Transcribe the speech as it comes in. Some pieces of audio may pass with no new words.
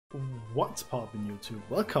What's poppin' YouTube?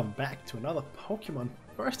 Welcome back to another Pokemon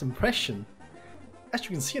First Impression. As you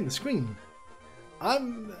can see on the screen,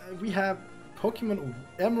 we have Pokemon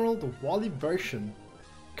Emerald Wally version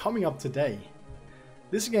coming up today.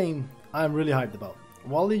 This game I'm really hyped about.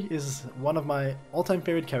 Wally is one of my all-time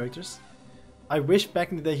favorite characters. I wish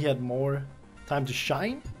back in the day he had more time to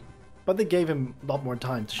shine, but they gave him a lot more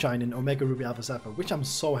time to shine in Omega Ruby Alpha Sapphire, which I'm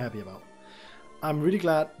so happy about. I'm really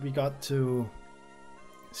glad we got to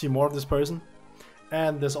see more of this person,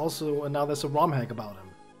 and there's also now there's a ROM hack about him.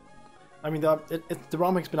 I mean, the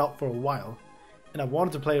ROM hack's been out for a while, and I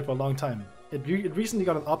wanted to play it for a long time. It recently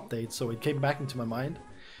got an update, so it came back into my mind,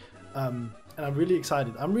 and I'm really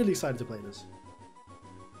excited. I'm really excited to play this.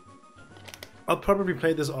 I'll probably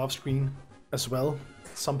play this off screen as well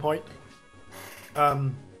at some point,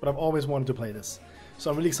 but I've always wanted to play this, so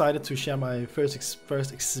I'm really excited to share my first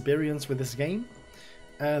experience with this game.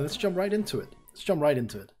 And let's jump right into it.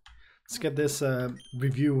 Let's get this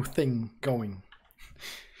review thing going.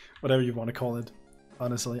 Whatever you want to call it.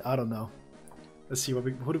 Honestly, I don't know. Let's see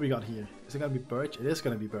who do we got here. Is it gonna be Birch? It is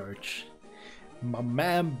gonna be Birch. My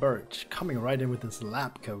man Birch coming right in with this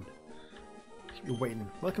lab coat. You're waiting.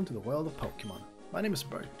 Welcome to the world of Pokemon. My name is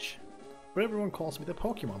Birch, but everyone calls me the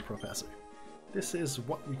Pokemon Professor. This is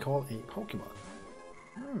what we call a Pokemon.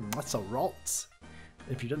 That's a Ralts.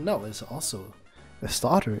 If you didn't know, there's also the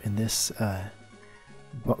starter in this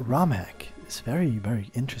ROM hack. It's very,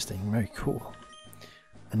 very interesting, very cool.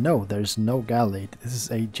 And no, there's no Gallade. This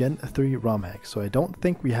is a Gen 3 ROM hack, so I don't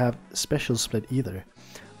think we have Special Split either.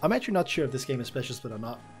 I'm actually not sure if this game is Special Split or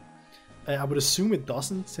not. I would assume it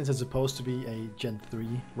doesn't, since it's supposed to be a Gen 3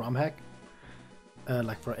 ROM hack,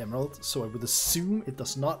 like for Emerald, so I would assume it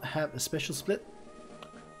does not have a Special Split.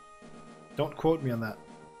 Don't quote me on that.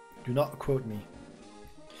 Do not quote me.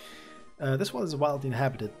 This world is wildly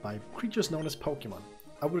inhabited by creatures known as Pokemon.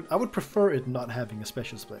 I would prefer it not having a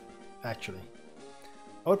special split, actually.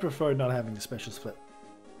 I would prefer it not having a special split.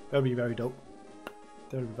 That would be very dope.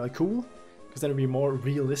 That would be very cool, because that would be more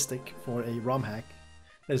realistic for a ROM hack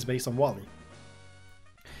that is based on Wally.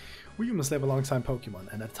 We humans live alongside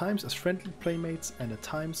Pokemon, and at times as friendly playmates, and at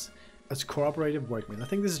times as cooperative workmates. I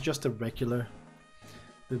think this is just a regular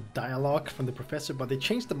dialogue from the professor, but they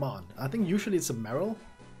changed them on. I think usually it's a Meryl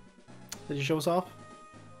that he shows off.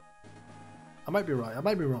 I might be right, I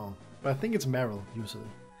might be wrong, but I think it's Meryl usually.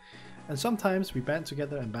 And sometimes we band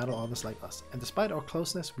together and battle others like us, and despite our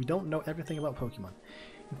closeness, we don't know everything about Pokemon.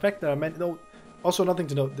 In fact, there are many. Also, nothing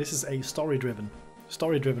to note, this is a story-driven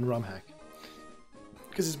ROM hack,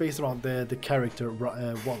 because it's based around the character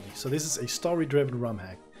Wally. So this is a story-driven ROM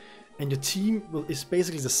hack, and your team is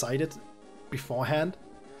basically decided beforehand.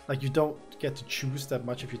 Like, you don't get to choose that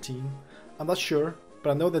much of your team. I'm not sure,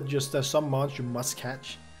 but I know that just there's some mons you must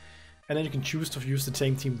catch, and then you can choose to use the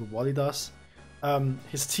same team that Wally does.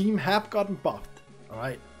 His team have gotten buffed,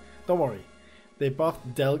 alright? Don't worry. They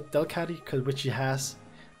buffed Delcatty, which he has.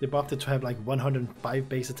 They buffed it to have like 105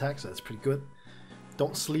 base attack, so that's pretty good.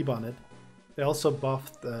 Don't sleep on it. They also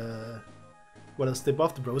buffed, what else? They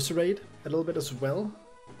buffed Roserade a little bit as well.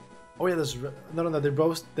 Oh yeah, they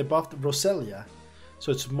buffed Roselia,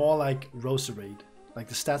 so it's more like Roserade. Like,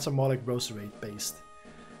 the stats are more like Roserade based.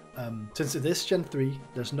 Since it is Gen 3,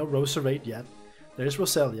 there's no Roserade yet. There is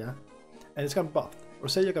Roselia, and it's got buffed.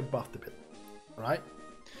 Roselia got buffed a bit, right?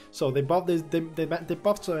 So they buffed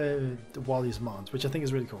Wally's mons, which I think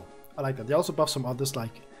is really cool. I like that. They also buffed some others,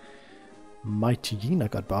 like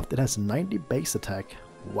Mightyena got buffed. It has 90 base attack.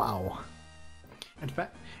 Wow. In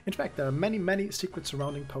fact, there are many secrets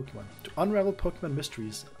surrounding Pokemon. To unravel Pokemon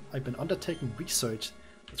mysteries, I've been undertaking research.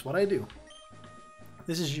 That's what I do.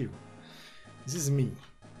 This is you. This is me.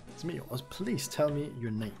 It's me. Please tell me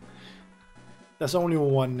your name. There's only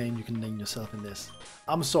one name you can name yourself in this.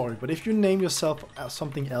 I'm sorry, but if you name yourself as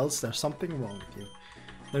something else, there's something wrong with you.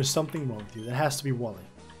 There's something wrong with you. It has to be Wally.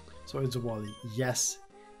 So it's Wally. Yes.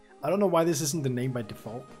 I don't know why this isn't the name by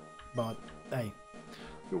default, but hey.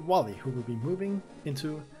 You're Wally, who will be moving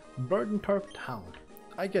into Burdenturf Town.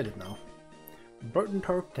 I get it now.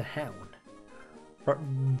 Burdenturf Town.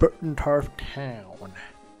 Burdenturf Town.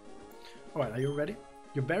 Alright, are you ready?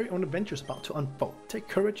 Your very own adventure is about to unfold. Take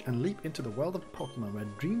courage and leap into the world of Pokemon, where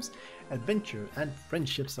dreams, adventure, and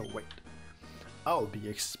friendships await. I'll be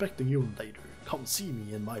expecting you later. Come see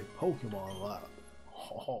me in my Pokemon lab.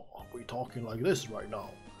 Haha, we're talking like this right now.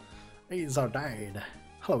 He's our dad.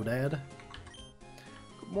 Hello, Dad.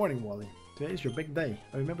 Good morning, Wally. Today is your big day.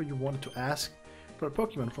 I remember you wanted to ask for a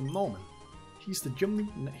Pokemon from Norman. He's in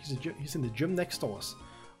the gym next door.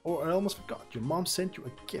 Oh, I almost forgot. Your mom sent you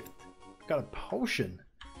a gift. Got a potion.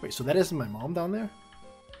 Wait, so that isn't my mom down there?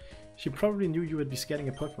 She probably knew you would be getting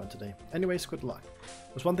a Pokemon today. Anyways, good luck.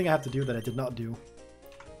 There's one thing I have to do that I did not do.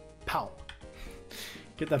 Pow!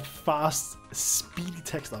 Get that fast, speedy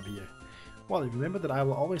text out of here. Wally, remember that I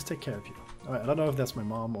will always take care of you. Alright, I don't know if that's my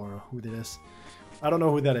mom or who that is. I don't know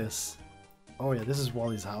who that is. Oh yeah, this is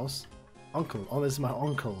Wally's house. Uncle. Oh, this is my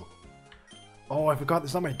uncle. Oh, I forgot.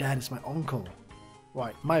 It's not my dad, it's my uncle.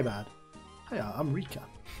 Right, my bad. Hey, I'm Rika.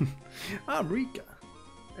 I'm Rika.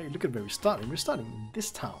 Hey, look at where we're starting. We're starting in this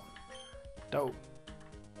town. Dope.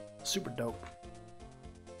 Super dope.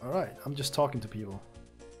 Alright, I'm just talking to people.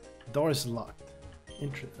 Door is locked.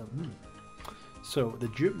 So the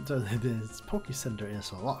Poke Center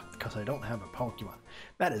is locked because I don't have a Pokemon.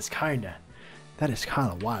 That is kinda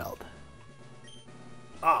wild.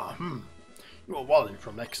 You're Wally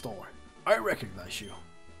from next door. I recognize you.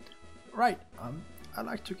 Right, I'd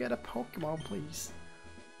like to get a Pokemon, please.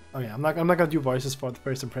 Okay, I'm not gonna do voices for the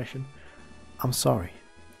first impression. I'm sorry.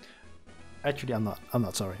 Actually, I'm not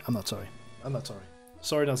sorry.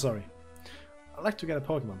 Sorry, not sorry. I'd like to get a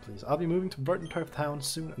Pokemon, please. I'll be moving to Burton-Turf Town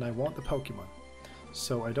soon, and I want a Pokemon,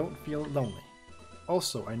 so I don't feel lonely.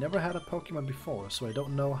 Also, I never had a Pokemon before, so I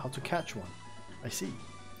don't know how to catch one. I see.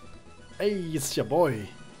 Hey, it's your boy.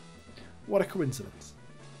 What a coincidence.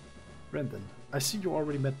 Brendan, I see you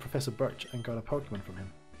already met Professor Birch and got a Pokemon from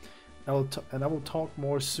him. I will talk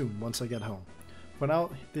more soon once I get home. For now,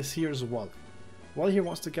 this here is Wally. Wally here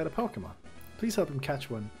wants to get a Pokemon. Please help him catch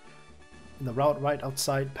one in the route right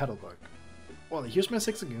outside Petalburg. Wally, here's my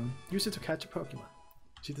Zigzagoon. Use it to catch a Pokemon.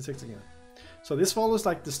 See the Zigzagoon. So this follows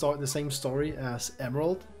like the same story as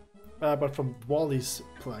Emerald, but from Wally's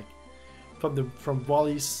from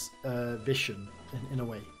Wally's vision in a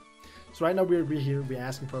way. So right now we're here, we're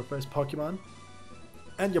asking for our first Pokemon,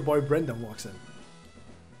 and your boy Brendan walks in.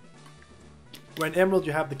 When Emerald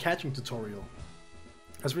you have the catching tutorial.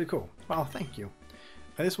 That's really cool. Wow, thank you.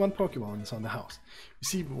 And this one Pokemon is on the house. We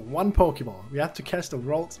see one Pokemon. We have to catch the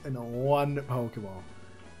rolls in one Pokemon.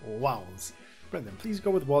 Wow. Brendan, please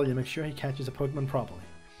go with Wally and make sure he catches a Pokemon properly.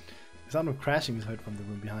 The sound of crashing is heard from the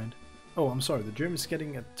room behind. Oh, I'm sorry, the gym is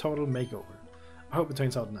getting a total makeover. I hope it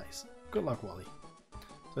turns out nice. Good luck, Wally.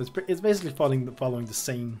 So it's basically following the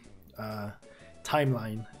same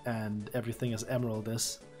timeline and everything as Emerald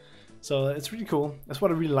is. So it's really cool. That's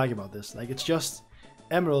what I really like about this. Like, it's just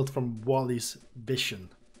Emerald from Wally's vision.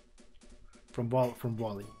 From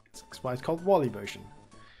Wally. That's why it's called Wally version.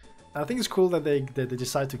 And I think it's cool that they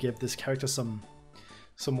decide to give this character some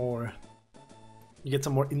more. You get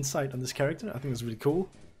some more insight on this character. I think it's really cool.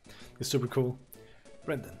 It's super cool.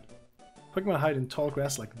 Brendan, Pokemon hide in tall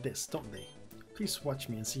grass like this, don't they? Please watch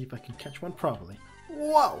me and see if I can catch one properly.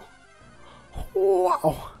 Wow!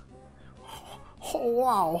 Wow! Oh,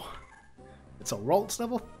 wow! It's a Rolls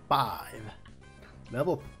level 5.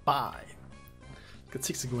 Level 5. Got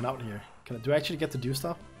 60 going out here. Do I actually get to do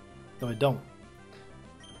stuff? No, I don't.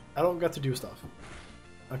 I don't get to do stuff.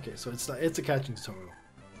 Okay, so it's a catching tutorial.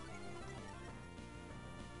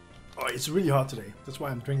 Oh, it's really hot today. That's why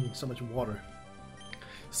I'm drinking so much water.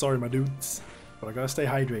 Sorry, my dudes, but I gotta stay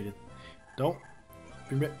hydrated. Don't.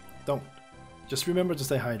 Just remember to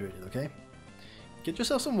stay hydrated, okay? Get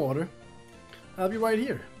yourself some water. I'll be right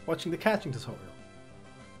here, watching the catching tutorial.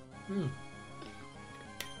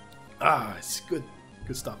 Ah, it's good.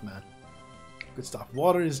 Good stuff, man. Good stuff.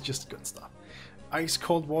 Water is just good stuff. Ice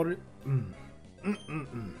cold water. Alright,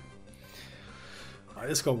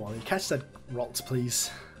 let's go, Wally. Catch that Rolls, please.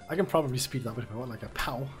 I can probably speed it up if I want, like a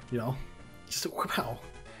pow, you know? Just a pow.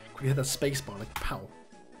 Quickly hit that space bar, like pow.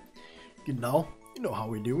 You know how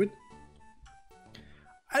we do it.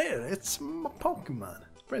 It's my Pokemon.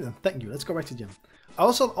 Brendan, thank you. Let's go back to gym.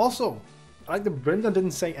 Also, I like that Brendan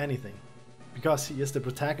didn't say anything. Because he is the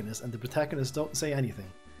protagonist, and the protagonists don't say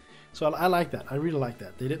anything. So I like that. I really like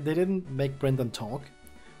that. They didn't make Brendan talk,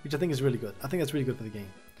 which I think is really good. I think that's really good for the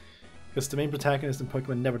game. Because the main protagonist in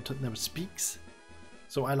Pokemon never speaks.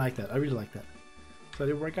 So I like that. I really like that. So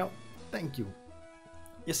did it work out? Thank you.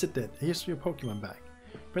 Yes, it did. Here's your Pokemon back.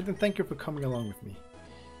 Brendan, thank you for coming along with me.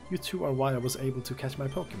 You two are why I was able to catch my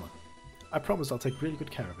Pokemon. I promise I'll take really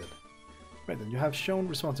good care of it. Brendan, you have shown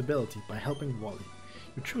responsibility by helping Wally.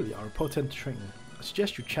 You truly are a potent trainer. I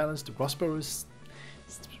suggest you challenge the Rossborough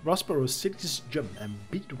City's gym and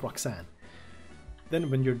beat Roxanne. Then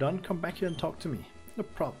when you're done, come back here and talk to me. No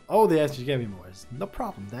problem. Oh, they actually gave me more. No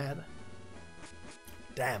problem, Dad.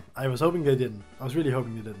 Damn, I was hoping they didn't. I was really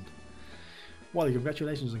hoping they didn't. Wally,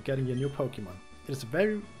 congratulations on getting your new Pokemon. It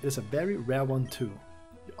is a very rare one too.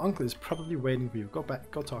 Your uncle is probably waiting for you. Go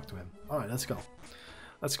talk to him. Alright, let's go.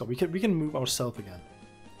 Let's go. We can move ourselves again.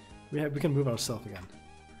 We can move ourselves again.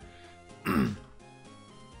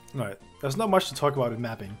 Alright, There's not much to talk about in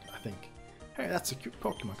mapping, I think. Hey, that's a cute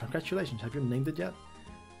Pokemon. Congratulations. Have you named it yet?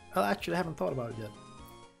 Well, actually, I haven't thought about it yet.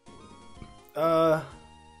 No.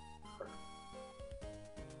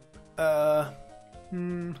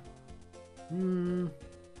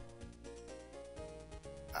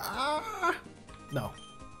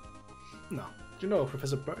 No. You know,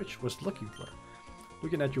 Professor Birch was looking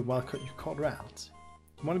at you while you caught rounds.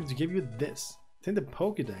 He wanted me to give you this. It's in the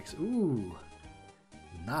Pokédex. Ooh.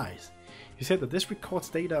 Nice. He said that this records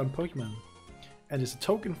data on Pokemon and is a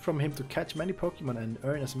token from him to catch many Pokemon and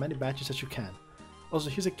earn as many badges as you can. Also,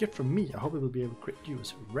 here's a gift from me. I hope it will be of great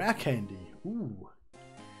use. Rare candy. Ooh.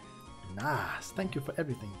 Nice. Thank you for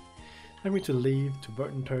everything. I'm going to leave to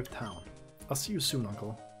Burton Turf Town. I'll see you soon,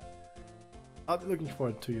 Uncle. I'll be looking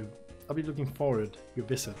forward to your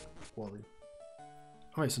visit, Wally.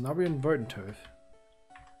 Alright, so now we're in Burton Turf.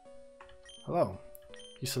 Hello.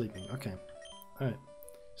 He's sleeping. Okay. Alright.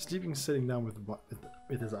 Sleeping, sitting down with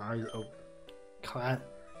his eyes open.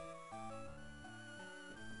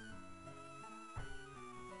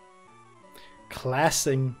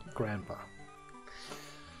 Classing Grandpa.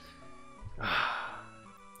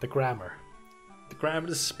 The grammar.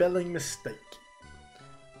 The spelling mistake.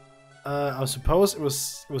 I suppose it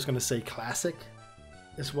was gonna say classic,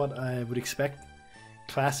 is what I would expect.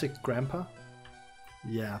 Classic Grandpa.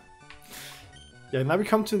 Yeah. Yeah. Now we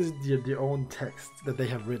come to the own text that they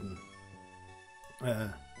have written.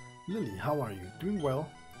 Lily, how are you? Doing well.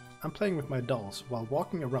 I'm playing with my dolls while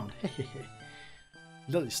walking around. Hehehe.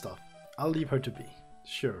 Lily stuff. I'll leave her to be.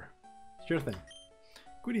 Sure. Sure thing.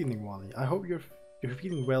 Good evening, Wally. I hope you're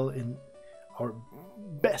feeling well in our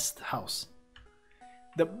best house.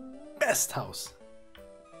 The best house.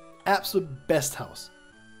 Absolute best house.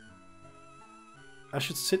 I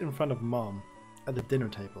should sit in front of Mom at the dinner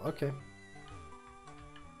table. Okay.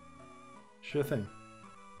 Sure thing.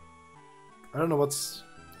 I don't know what's...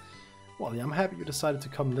 Wally, I'm happy you decided to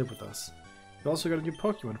come live with us. You also got a new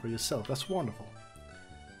Pokemon for yourself. That's wonderful.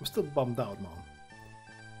 I'm still bummed out,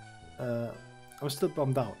 Mom. I'm still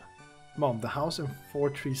bummed out. Mom, the house in Four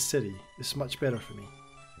Tree City is much better for me.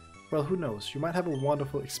 Well, who knows? You might have a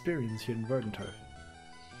wonderful experience here in Verdanturf.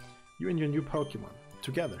 You and your new Pokemon.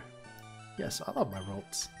 Together. Yes, I love my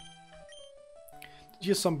roles. Did you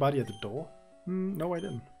hear somebody at the door? No, I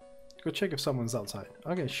didn't. Go check if someone's outside.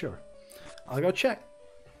 Okay, sure. I'll go check.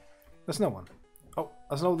 There's no one. Oh,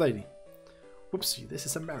 there's an old lady. Whoopsie, this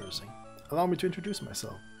is embarrassing. Allow me to introduce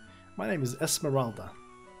myself. My name is Esmeralda.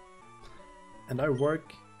 And I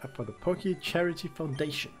work for the Poke Charity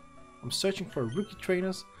Foundation. I'm searching for rookie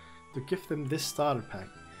trainers to give them this starter pack.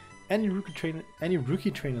 Any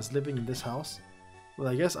rookie trainers living in this house? Well,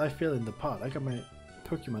 I guess I fell in the pot. I got my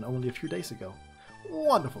Pokemon only a few days ago.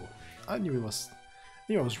 Wonderful! I knew I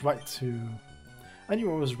was right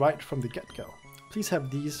from the get-go. Please have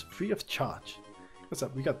these free of charge. What's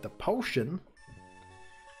up? We got the potion.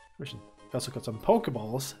 We also got some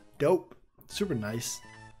Pokeballs. Dope. Super nice.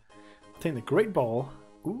 Obtain the Great Ball.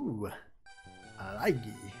 Ooh. I like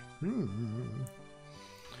it.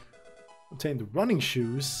 Obtain the running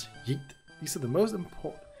shoes. Yeet. These are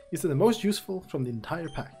the most useful from the entire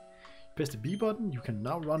pack. Press the B button, you can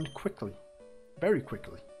now run quickly. Very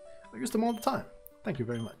quickly. I use them all the time. Thank you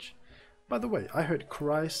very much. By the way, I heard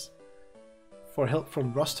cries for help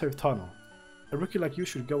from Rustturf Tunnel. A rookie like you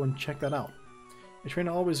should go and check that out. A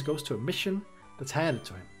trainer always goes to a mission that's handed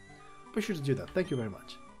to him. Be sure to do that. Thank you very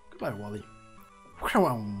much. Goodbye, Wally.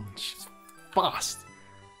 She's fast.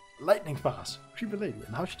 Lightning fast. Creepy lady.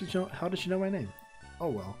 And how did she know my name? Oh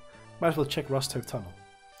well. Might as well check Rustturf Tunnel.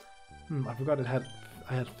 I forgot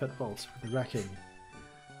I had fed vaults with the Racking.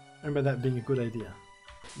 I remember that being a good idea.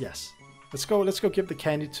 Yes. Let's go give the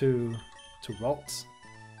candy to Ralts.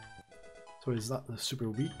 So he's not super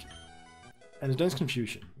weak. And it does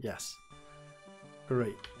confusion. Yes.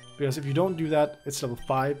 Great. Because if you don't do that, it's level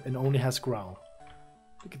 5 and only has growl.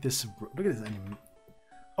 Look at this enemy.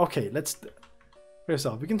 Okay, let's first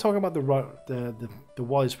off, we can talk about the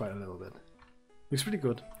Wally sprite a little bit. Looks pretty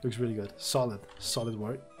good. Looks really good. Solid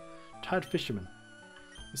work. Tired fisherman.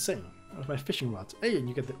 The same. One of my fishing rods. Hey, and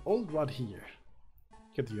you get the old rod here.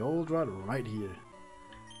 Get the old rod right here.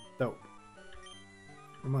 Dope.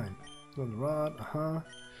 Mine. On the rod.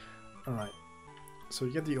 Alright. So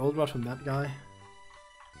you get the old rod from that guy.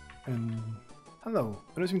 And hello.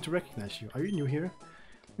 I don't seem to recognize you. Are you new here?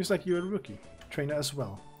 Looks like you're a rookie. Trainer as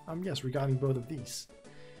well. Yes, regarding both of these.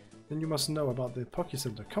 Then you must know about the Poké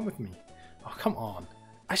Center. Come with me. Oh, come on.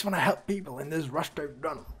 I just want to help people in this Rustturf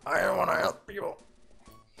Tunnel. I want to help people.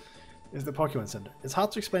 It's the Pokemon Center. It's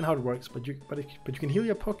hard to explain how it works, but you can heal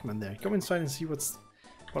your Pokemon there. Go inside and see what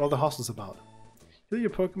all the hustle's about. Heal your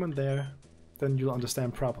Pokemon there, then you'll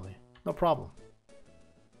understand properly. No problem.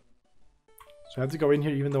 So I have to go in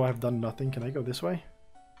here even though I've done nothing. Can I go this way?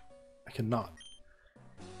 I cannot.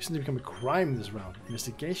 You seem to become a crime this round.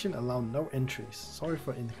 Investigation, allow no entries. Sorry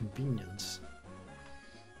for inconvenience.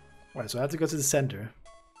 Alright, so I have to go to the center.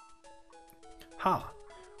 Ha!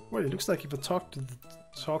 Well, it looks like if I talk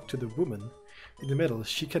to the woman in the middle,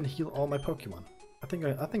 she can heal all my Pokemon. I think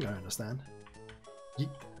I understand. Yeet.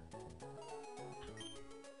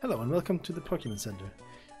 Hello and welcome to the Pokemon Center.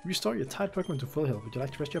 Restore your tied Pokemon to full health. Would you like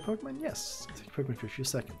to rest your Pokemon? Yes. Take Pokemon for a few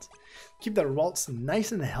seconds. Keep the results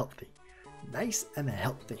nice and healthy. Nice and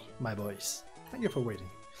healthy, my boys. Thank you for waiting.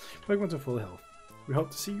 Pokemon to full health. We hope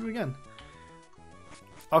to see you again.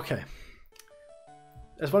 Okay.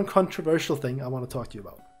 There's one controversial thing I want to talk to you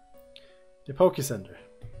about. The Poke Center.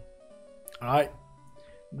 Alright.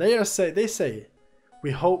 They say, we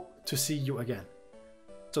hope to see you again.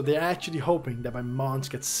 So they're actually hoping that my mons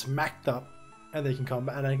get smacked up and they can come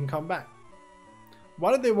back and I can come back.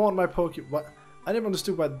 Why do they want my Pokemon? I never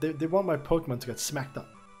understood why they want my Pokemon to get smacked up.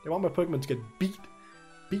 They want my Pokemon to get beat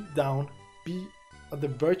down, be on the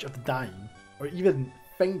verge of dying, or even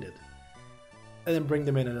fainted. And then bring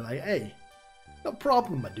them in and they're like, hey, no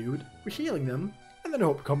problem, my dude. We're healing them, and then I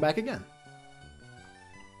hope to come back again.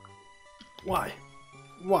 Why?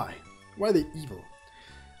 Why? Why are they evil?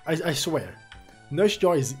 I swear. Nurse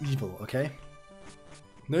Joy is evil, okay?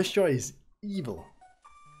 Nurse Joy is evil.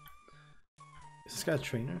 Is this guy a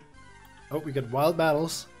trainer? Oh, we got wild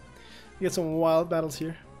battles. We got some wild battles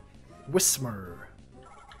here. Whismer.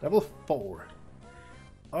 Level 4.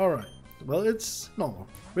 Alright. Well, it's normal.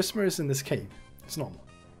 Whismer is in this cave. It's normal.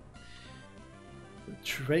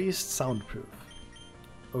 Traced soundproof.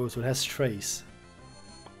 Oh, so it has trace.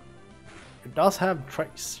 It does have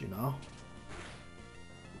trace, you know.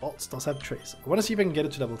 Bolts does have trace. I want to see if I can get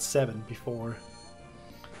it to level 7 before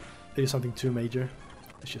they do something too major.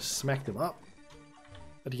 Let's just smack them up.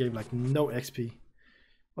 That gave like no XP.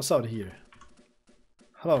 What's out here?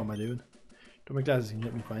 Hello, my dude. Don't make glasses, can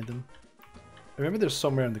let me find them. I remember they're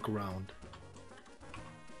somewhere on the ground.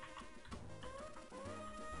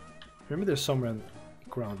 Remember there's somewhere on the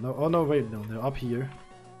ground. No, oh no, wait, no, they're up here.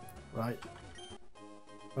 Right.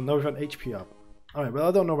 Oh no, we've got HP up. Alright, well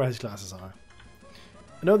I don't know where his glasses are.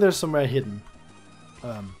 I know there's somewhere hidden.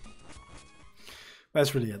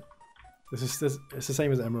 That's really it. It's the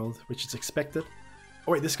same as Emerald, which is expected.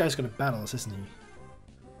 Oh wait, this guy's gonna battle us, isn't he?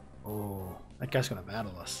 Oh, that guy's gonna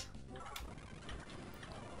battle us.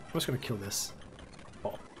 I'm just gonna kill this.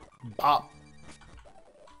 Bop. Bop.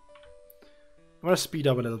 I'm gonna speed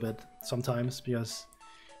up a little bit sometimes because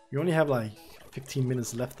we only have like 15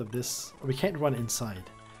 minutes left of this. We can't run inside.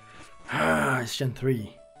 It's Gen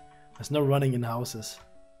 3. There's no running in houses.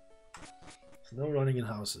 There's no running in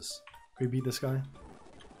houses. Can we beat this guy?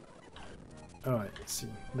 Alright, let's see.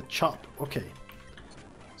 Machop. Okay.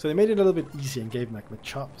 So they made it a little bit easier and gave like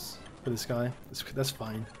Machops for this guy. That's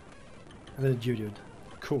fine. And then a Geodude.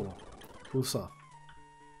 Cool. Cool stuff.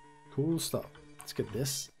 Cool stuff. Let's get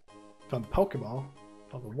this. Found the Pokeball.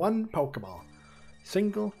 Found the one Pokeball.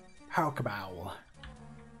 Single Pokeball.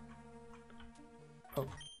 Oh.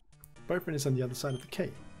 Boyfriend is on the other side of the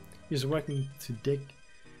cave. He's working to dig.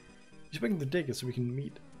 He's working to dig it so we can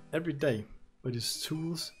meet every day. But his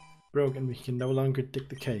tools broke and we can no longer dig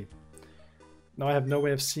the cave. Now I have no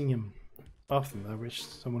way of seeing him often. I wish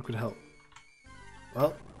someone could help.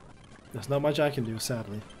 Well, there's not much I can do,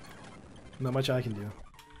 sadly. Not much I can do.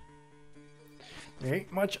 There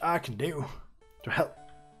ain't much I can do to help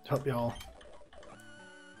y'all.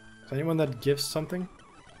 Is anyone that gives something?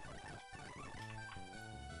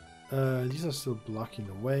 These are still blocking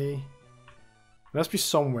the way. There must be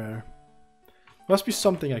somewhere. There must be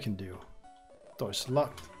something I can do. Door's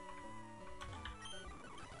locked.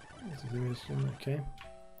 Okay.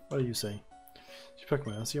 What do you say? Your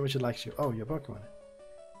Pokemon. I'll see how much it likes you. Oh, your Pokemon.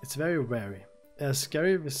 It's very wary. It has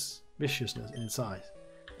scary viciousness in its eyes.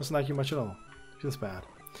 Doesn't like you much at all. Feels bad.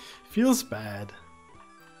 Feels bad.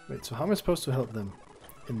 Wait, so how am I supposed to help them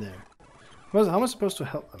in there? How am I supposed to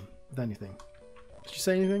help them with anything? Did you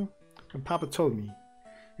say anything? And Papa told me.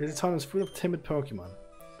 The town is full of timid Pokemon.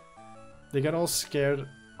 They got all scared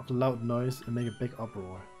of the loud noise and make a big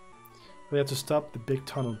uproar. They had to stop the big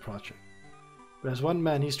tunnel project. But there's one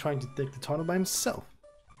man, he's trying to dig the tunnel by himself.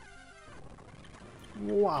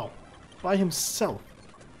 Wow. By himself.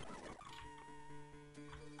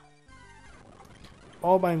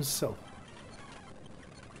 All by himself.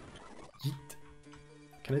 Yeet.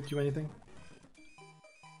 Can it do anything?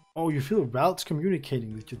 Oh, you feel Ralts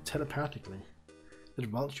communicating with you telepathically. Did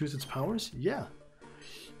Ralts use its powers? Yeah.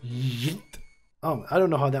 Yeet. Oh, I don't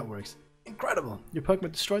know how that works. Incredible! Your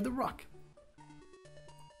Pokemon destroyed the rock.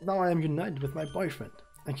 Now I am united with my boyfriend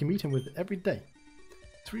and can meet him with every day.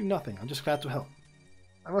 It's really nothing. I'm just glad to help.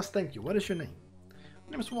 I must thank you. What is your name?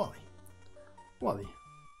 My name is Wally. Wally,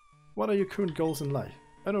 what are your current goals in life?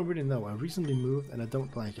 I don't really know. I recently moved and I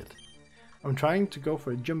don't like it. I'm trying to go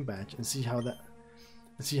for a gym badge and see how's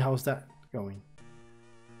that going.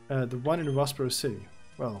 The one in Rosboro City.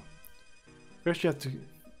 Well, first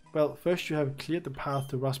you have cleared the path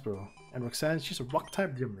to Rosboro, and Roxanne, she's a rock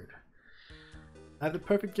type gym leader. I have the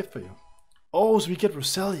perfect gift for you. Oh, so we get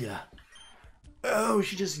Roselia. Oh,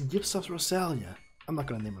 she just gives us Roselia. I'm not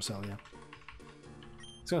gonna name Roselia.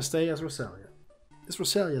 It's gonna stay as Roselia. This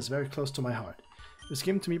Roselia is very close to my heart. It was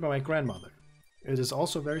given to me by my grandmother. It is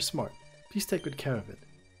also very smart. Please take good care of it.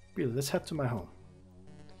 Really, let's head to my home.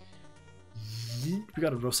 Yeet, we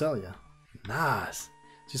got a Roselia. Nice.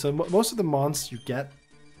 See, so most of the mons you get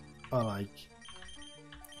are like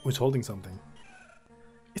who's holding something.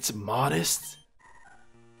 It's modest.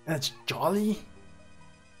 And it's jolly.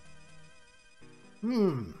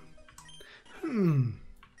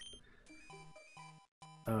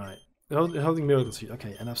 Alright. Holding miracle seed.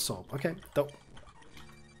 Okay, enough salt. Okay, dope.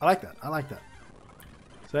 I like that. I like that.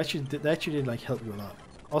 So that actually did like help you a lot.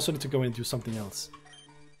 Also need to go and do something else.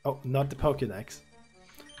 Oh, not the Pokédex.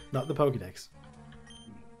 Not the Pokédex.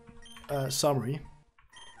 Summary.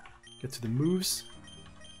 Get to the moves.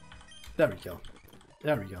 There we go.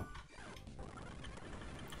 There we go.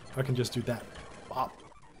 I can just do that. Bop.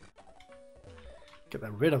 Get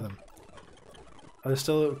rid of them. Are there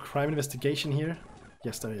still crime investigation here?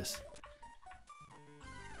 Yes, there is.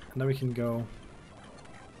 And now we can go.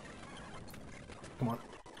 Come on.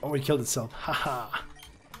 Oh, it killed itself. Haha.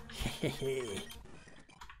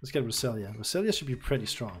 Let's get Roselia. Roselia should be pretty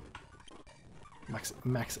strong.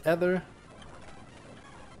 Max Ether.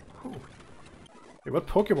 Ooh. Wait, what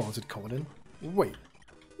Pokeball is it caught in? Wait,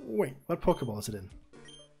 what Pokeball is it in?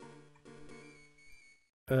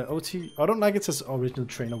 OT. I don't like it says original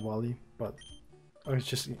trainer Wally, but it's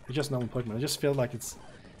just normal Pokemon. I just feel like there's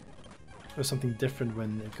something different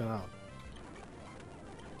when it got out.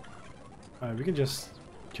 Alright, we can just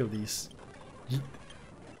kill these. Yeet.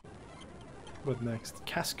 What next?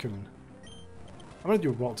 Cascoon. I'm gonna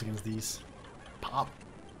do rolls against these. Pop.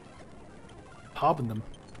 Popping them.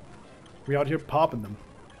 We out here popping them.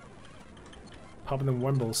 Popping them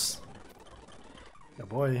Wimbles. Yeah,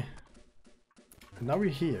 boy. And now we're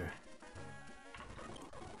here.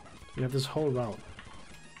 We have this whole route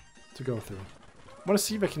to go through. I want to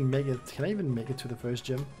see if I can make it. Can I even make it to the first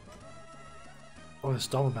gym? Oh, there's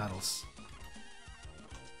double battles.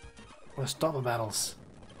 Oh, there's double battles.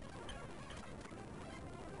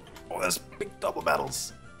 Oh, there's big double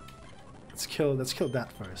battles. Let's kill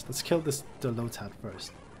that first. Let's kill the Lotad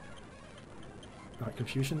first. Alright,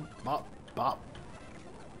 confusion. Bop, bop.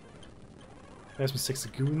 There's my 6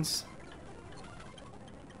 goons.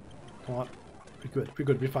 Come on. We're good, we're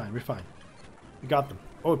good, we're fine, we're fine. We got them.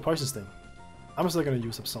 Oh, poison sting. I'm still gonna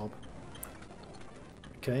use Absorb.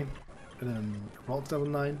 Okay. And then Ralt level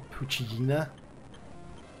 9, Puchina.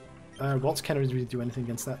 Ralts can't really do anything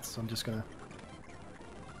against that, so I'm just gonna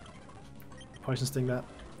poison sting that.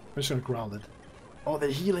 I'm just gonna growl it. Oh, they're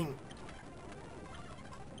healing!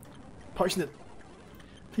 Poison it!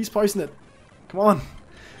 Please poison it! Come on!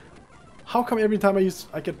 How come every time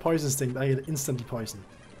I get poison sting, I get instantly poisoned?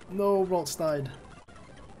 No, Ralts died.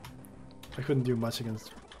 I couldn't do much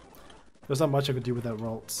against. There's not much I could do with that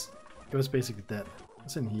Ralts. It was basically dead.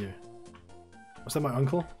 What's in here? Was that my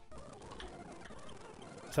uncle?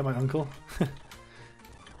 Is that my uncle?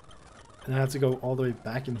 And I have to go all the way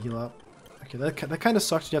back and heal up. Okay, that kind of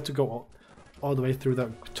sucks. You have to go all the way through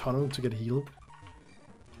that tunnel to get healed.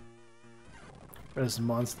 There's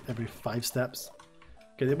monsters every 5 steps.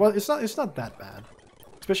 Okay, well, it's not that bad,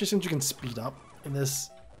 especially since you can speed up in this.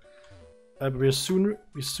 But we're soon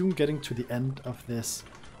getting to the end of this.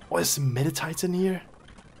 Oh, there's some Meditites in here.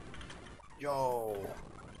 Yo,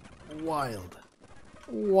 wild,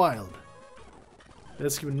 wild.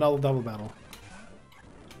 Let's give another double battle.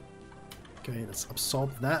 Okay, let's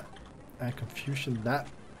absorb that and confusion that.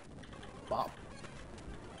 Bop.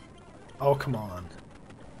 Oh, come on.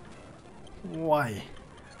 Why?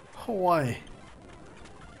 Why?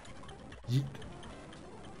 Yeet.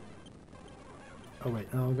 Oh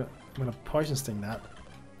wait, no, I'm gonna poison sting that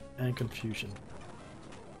and confusion.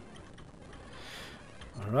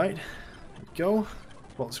 Alright, there we go.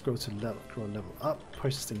 Well, let's grow level up.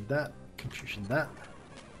 Poison sting that, confusion that.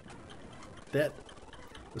 That.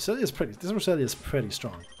 Roselia is pretty. This Roselia is pretty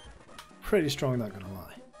strong. Pretty strong, not gonna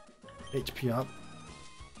lie. HP up.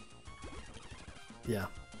 Yeah.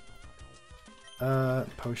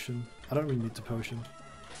 Potion. I don't really need the potion.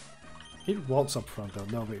 Need waltz up front though.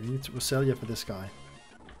 No, wait, we need Roselia for this guy.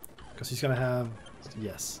 Because he's gonna have...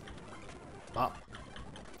 Yes. Ah.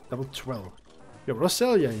 Level 12. Yo,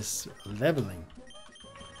 Roselia is leveling.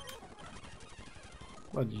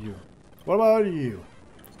 What about you? What about you?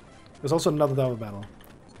 There's also another double battle.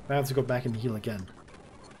 I have to go back and heal again.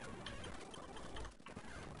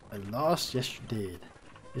 I lost? Yes, you did.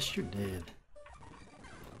 Yes, you did.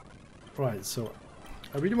 Right, so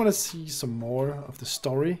I really want to see some more of the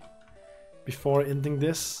story before ending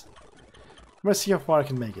this. I'm gonna see how far I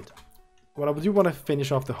can make it. But I do want to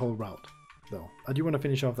finish off the whole route, though. I do want to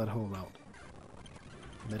finish off that whole route.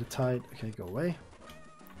 Meditate. Okay, go away.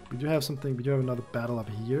 We do have something. We do have another battle up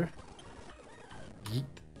here. Yeet.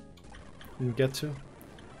 We can get to.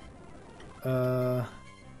 I'm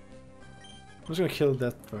just gonna kill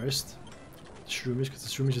that first. Shroomish, because the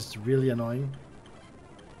Shroomish is really annoying.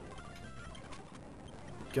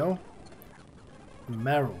 Go.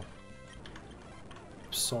 Marrow.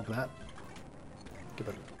 Absorb that. Get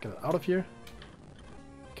it out of here.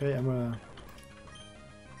 Okay, I'm gonna...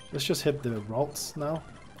 Let's just hit the routes now.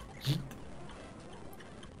 Yeet.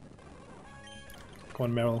 Come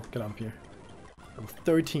on, Meryl, get out of here. Level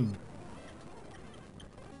 13.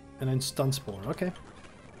 And then Stun Spore, okay.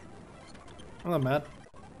 I'm not mad.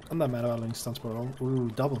 I'm not mad about letting Stun Spore roll. Ooh,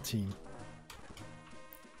 double team.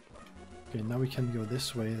 Okay, now we can go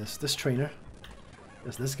this way. There's this trainer.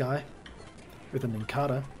 There's this guy with an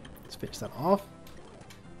Ninkata. Let's finish that off.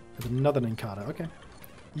 There's another Ninkata. Okay.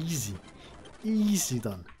 Easy. Easy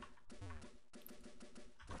done.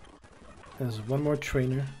 There's one more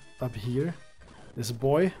trainer up here. There's a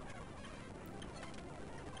boy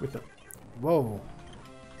with a... Whoa.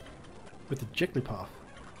 With the Jigglypuff.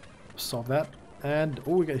 Solve that. And...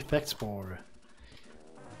 Oh, we got Effect Spore.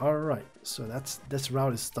 Alright. So this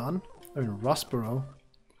route is done. I mean, Rustboro.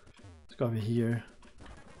 Let's go over here.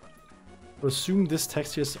 We'll assume this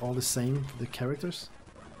text here is all the same for the characters.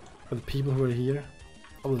 For the people who are here.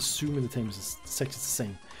 I will assume in the text is the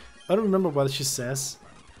same. I don't remember what she says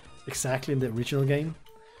exactly in the original game.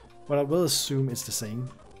 But I will assume it's the same.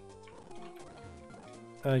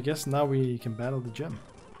 I guess now we can battle the gym.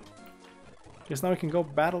 Guess now we can go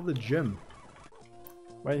battle the gym.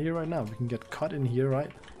 Right here, right now. We can get cut in here,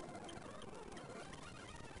 right?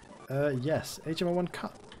 Yes. HM01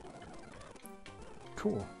 cut.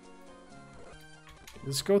 Cool.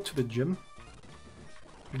 Let's go to the gym.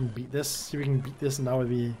 We can beat this. See if we can beat this now.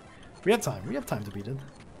 We have time. We have time to beat it.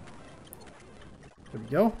 There we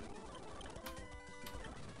go.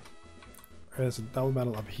 There's a double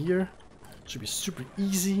battle up here. Should be super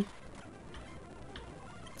easy.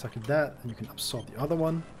 Attack that, and you can absorb the other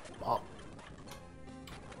one. Bop.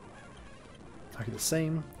 Attack it the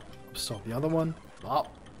same. Absorb the other one.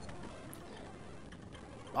 Bop.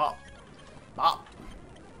 Bop. Bop.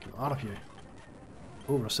 Get out of here.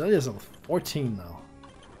 Oh, Roselia's level 14 now.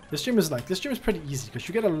 This gym is pretty easy because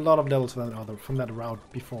you get a lot of levels from that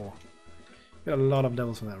route before. You get a lot of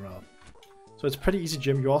levels from that route. So it's pretty easy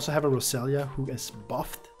gym. You also have a Roselia who is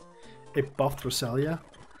buffed. A buffed Roselia.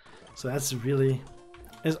 So that's really...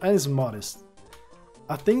 And it's modest.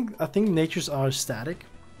 I think natures are static.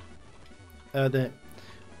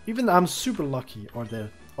 Even I'm super lucky, or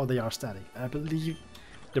they are static. I believe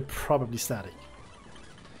they're probably static.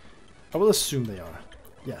 I will assume they are.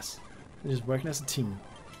 Yes. They're just working as a team.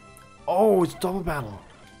 Oh, it's double battle.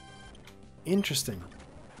 Interesting.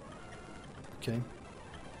 Okay.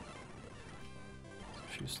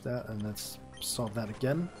 Choose that, and let's solve that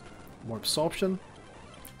again. More absorption.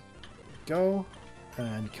 Go.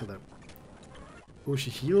 And kill that. Oh, she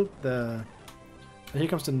healed the... And here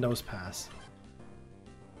comes the nose pass.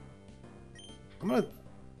 I'm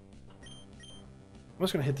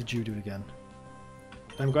just gonna hit the Geodude again.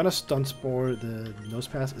 I'm gonna stun spore the nose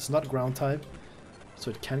pass. It's not ground type, so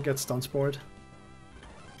it can get stun spored.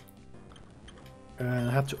 And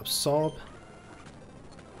I have to absorb.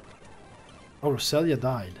 Oh, Roselia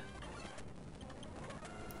died.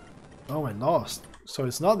 Oh, I lost. So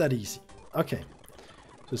it's not that easy. Okay.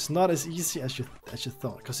 So it's not as easy as you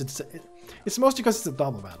thought, because it's mostly because it's a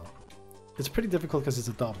double battle. It's pretty difficult because it's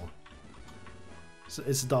a double. So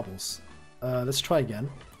it's doubles. Let's try again,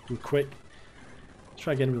 real quick.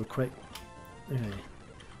 Try again real quick. Okay,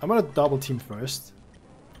 I'm gonna double team first,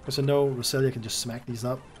 because I know Roselia can just smack these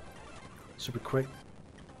up super quick.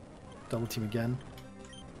 Double team again.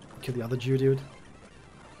 Kill the other Geodude.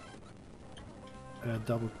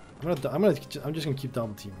 Double. I'm just gonna keep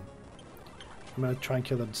double teaming. I'm gonna try and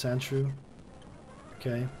kill that Sandshrew.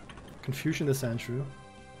 Okay. Confusion the Sandshrew.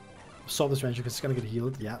 Absorb the Sandshrew because it's gonna get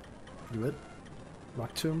healed. Yeah. Do it.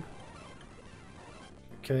 Rock Tomb.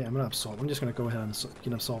 Okay, I'm gonna absorb. I'm just gonna go ahead and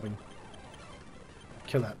keep absorbing.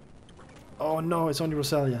 Kill that. Oh no, it's only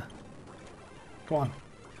Roselia. Come on.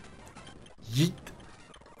 Yeet.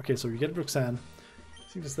 Okay, so you get Roxanne.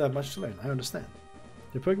 Seems there's that much to learn. I understand.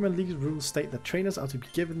 The Pokemon League rules state that trainers are to be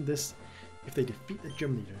given this if they defeat the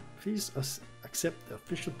gym leader. Please accept the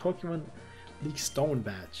official Pokemon League Stone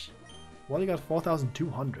Badge. Wally got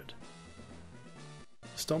 4,200.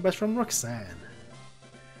 Stone Badge from Roxanne.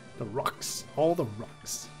 The rocks. All the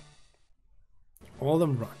rocks. All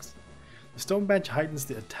them rocks. The Stone Badge heightens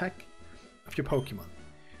the attack of your Pokemon.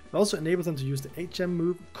 It also enables them to use the HM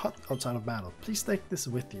move Cut outside of battle. Please take this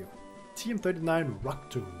with you. TM39 Rock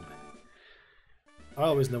Tomb. I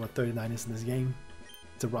always know what 39 is in this game.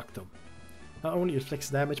 It's a Rock Tomb. Not only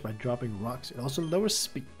inflicts damage by dropping rocks, it also lowers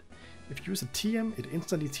speed. If you use a TM, it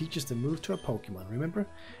instantly teaches the move to a Pokemon. Remember,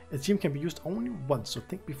 a TM can be used only once, so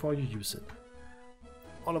think before you use it.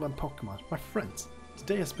 All of my Pokemon, my friends,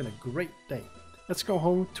 today has been a great day. Let's go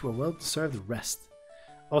home to a well-deserved rest.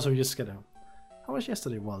 Also, we just get home. How was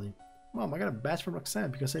yesterday, Wally? Mom, I got a badge from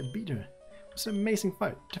Roxanne because I beat her. It was an amazing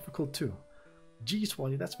fight, difficult too. Jeez,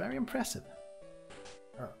 Wally, that's very impressive.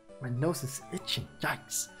 My nose is itching,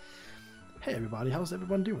 yikes. Hey everybody, how's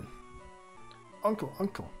everyone doing? Uncle.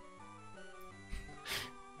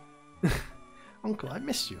 Uncle, I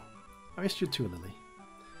miss you. I miss you too, Lily.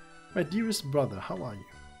 My dearest brother, how are you?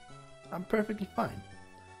 I'm perfectly fine.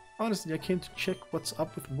 Honestly, I came to check what's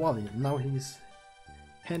up with Wally and now he's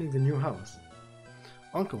handing the new house.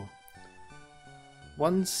 Uncle,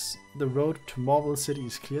 once the road to Marvel City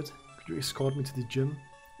is cleared, could you escort me to the gym?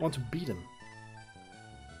 I want to beat him.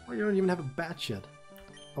 Well, you don't even have a badge yet.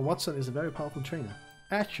 And Watson is a very powerful trainer.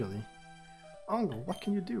 Actually, Uncle, what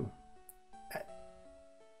can you do?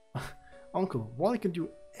 Uncle, Wally can do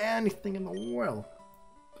anything in the world.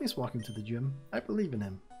 Please walk him to the gym. I believe in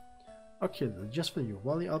him. Okay, just for you.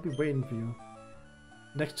 Wally, I'll be waiting for you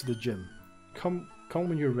next to the gym. Come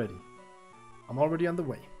when you're ready. I'm already on the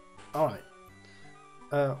way. Alright.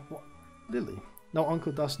 Lily. Now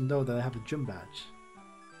Uncle doesn't know that I have a gym badge.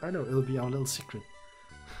 I know, it'll be our little secret.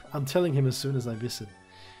 I'm telling him as soon as I visit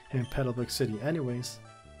him in Petalburg City. Anyways,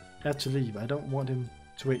 I have to leave. I don't want him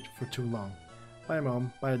to wait for too long. Bye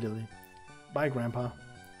Mom. Bye Lily. Bye Grandpa.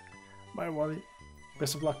 Bye Wally.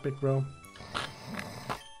 Best of luck, big bro.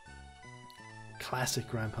 Classic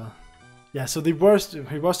Grandpa. Yeah, so he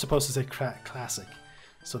was supposed to say classic.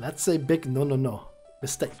 So that's a big no.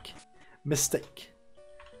 Mistake.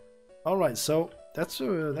 Alright, so that's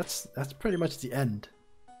pretty much the end.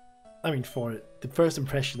 I mean, for the first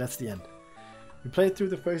impression, that's the end. We played through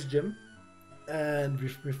the first gym, and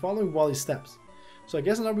we're following Wally's steps. So I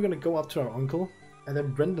guess now we're gonna go up to our uncle, and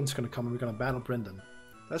then Brendan's gonna come and we're gonna battle Brendan.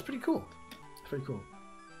 That's pretty cool. Pretty cool.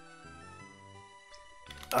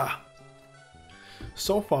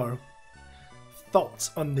 So far,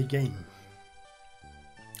 thoughts on the game.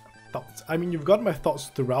 Thoughts. I mean, you've got my thoughts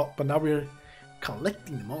throughout, but now we're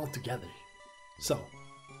collecting them all together. So,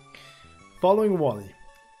 following Wally.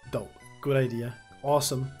 Dope. Good idea.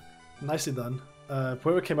 Awesome. Nicely done.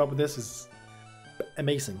 Whoever came up with this is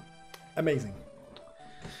amazing. Amazing.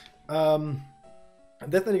 I'm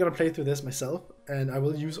definitely gonna play through this myself, and I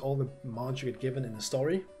will use all the mods you get given in the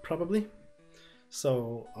story, probably.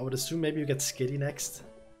 So I would assume maybe you get Skitty next.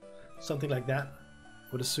 Something like that.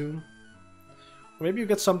 I would assume. Or maybe you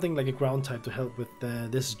get something like a ground type to help with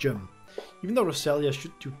this gym. Even though Roselia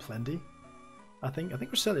should do plenty. I think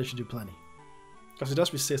Roselia should do plenty. Because it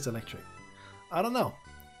does resist electric. I don't know.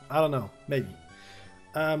 Maybe.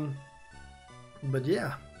 But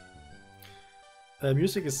yeah.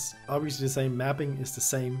 Music is obviously the same. Mapping is the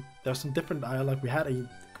same. There's some different dialogue. We had a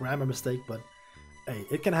grammar mistake, but hey,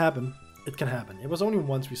 it can happen. It can happen. It was only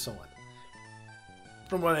once we saw it.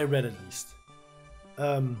 From what I read at least.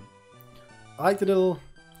 I like the little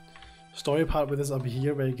story part with this up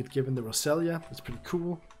here where you get given the Roselia. It's pretty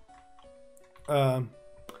cool.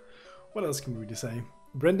 What else can we really say?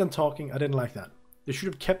 Brendan talking, I didn't like that. They should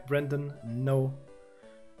have kept Brendan no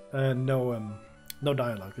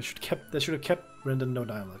dialogue. They should have kept Brendan no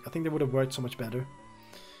dialogue. I think they would have worked so much better.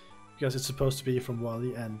 Because it's supposed to be from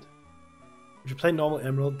Wally, and if you play normal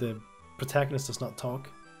Emerald, the protagonist does not talk.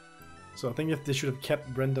 So I think if they should have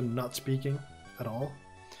kept Brendan not speaking at all.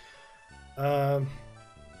 There's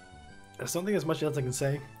don't think there's much else I can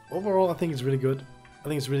say. Overall, I think it's really good. I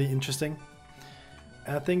think it's really interesting.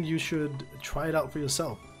 And I think you should try it out for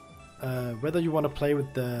yourself. Whether you want to play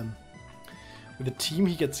with the team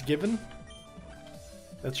he gets given,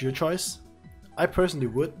 that's your choice. I personally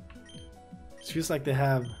would. It feels like they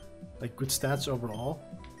have like good stats overall.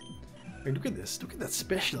 Like, look at this. Look at that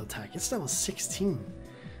special attack. It's level 16.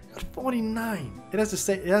 Got 49. It has the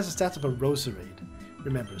stats of a Roserade.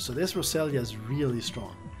 Remember, so this Roselia is really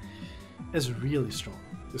strong. It's really strong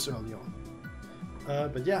this early on.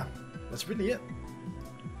 But yeah, that's really it.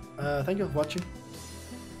 Thank you for watching.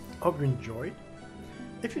 Hope you enjoyed.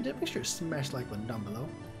 If you did, make sure to smash the like button down below.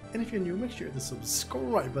 And if you're new, make sure to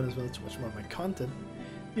subscribe button as well to watch more of my content.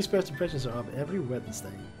 These first impressions are up every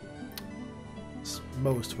Wednesday.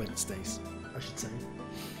 Most Wednesdays, I should say.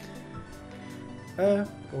 But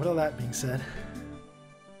with all that being said,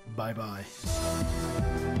 bye bye.